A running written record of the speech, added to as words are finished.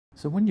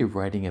So when you're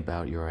writing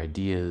about your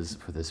ideas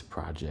for this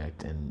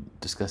project and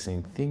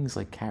discussing things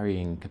like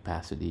carrying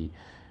capacity,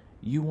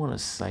 you want to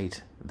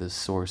cite the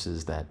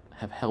sources that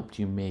have helped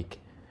you make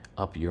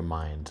up your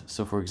mind.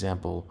 So for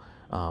example,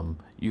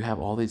 you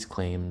have all these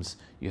claims,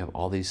 you have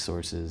all these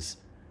sources.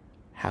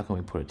 How can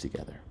we put it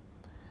together?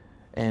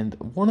 And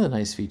one of the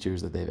nice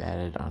features that they've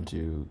added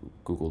onto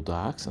Google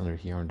Docs under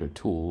here under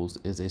Tools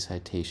is a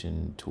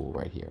citation tool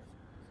right here.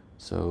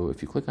 So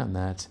if you click on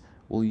that,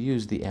 we'll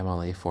use the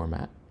MLA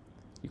format.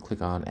 You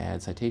click on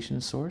Add Citation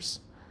Source,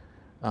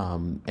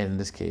 and in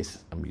this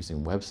case, I'm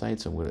using website,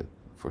 so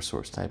for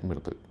source type, I'm going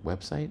to put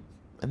website,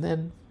 and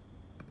then,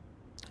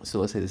 so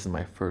let's say this is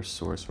my first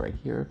source right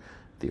here.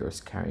 The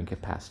Earth's carrying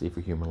capacity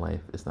for human life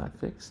is not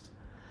fixed.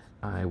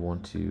 I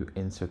want to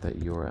insert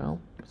that URL,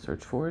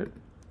 search for it,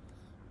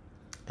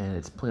 and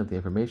it's pulling up the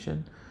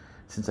information.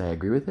 Since I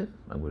agree with it,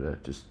 I'm going to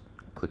just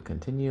click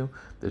continue.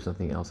 There's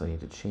nothing else I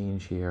need to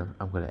change here.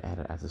 I'm going to add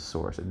it as a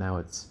source, and now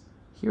it's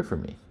here for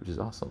me, which is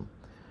awesome.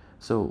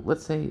 So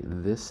let's say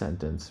this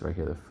sentence right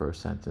here, the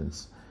first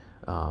sentence,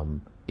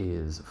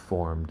 is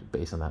formed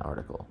based on that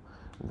article.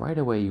 Right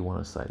away, you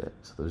want to cite it.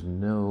 So there's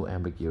no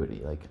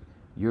ambiguity. Like,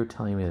 you're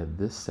telling me that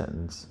this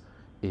sentence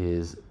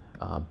is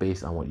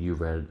based on what you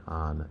read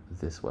on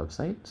this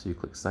website. So you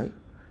click Cite.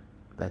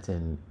 That's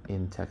in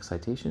text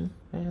citation,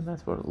 and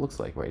that's what it looks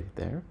like right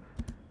there.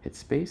 Hit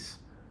space.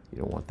 You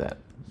don't want that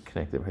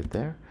connected right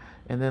there.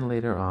 And then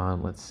later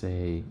on, let's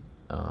say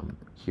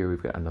here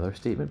we've got another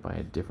statement by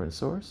a different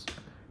source.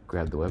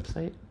 Grab the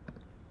website,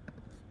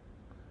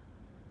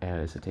 add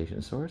a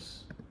citation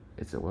source.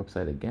 It's a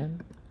website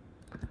again.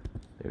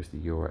 There's the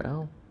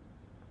URL.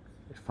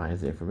 It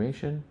finds the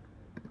information.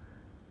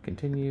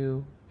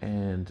 Continue,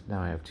 and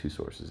now I have two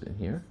sources in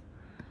here.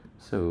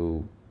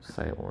 So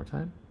cite it one more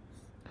time.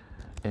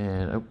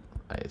 And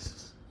I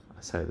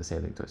cited the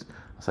same thing twice.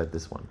 I'll cite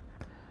this one.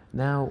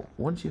 Now,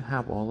 once you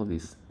have all of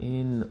these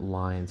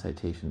inline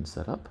citations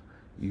set up,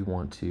 you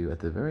want to, at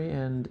the very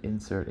end,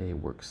 insert a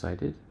works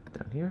cited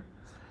down here.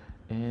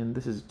 And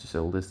this is just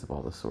a list of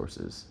all the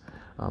sources.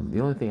 The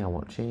only thing I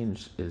want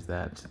changed is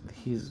that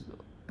these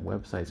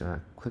websites are not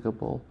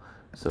clickable,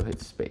 so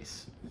hit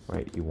space,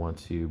 right? You want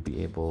to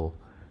be able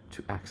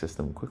to access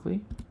them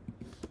quickly.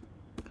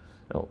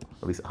 Oh,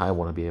 at least I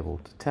want to be able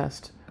to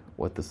test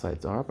what the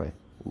sites are by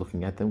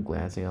looking at them,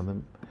 glancing on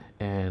them,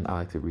 and I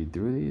like to read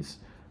through these,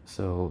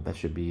 so that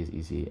should be as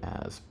easy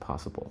as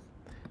possible.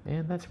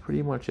 And that's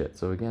pretty much it.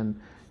 So again,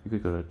 you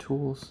could go to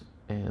Tools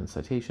and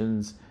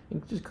Citations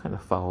and just kind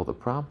of follow the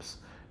prompts.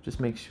 Just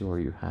make sure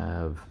you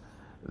have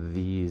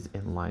these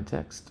inline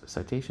text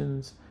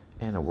citations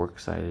and a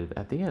works cited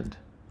at the end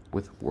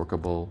with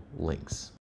workable links.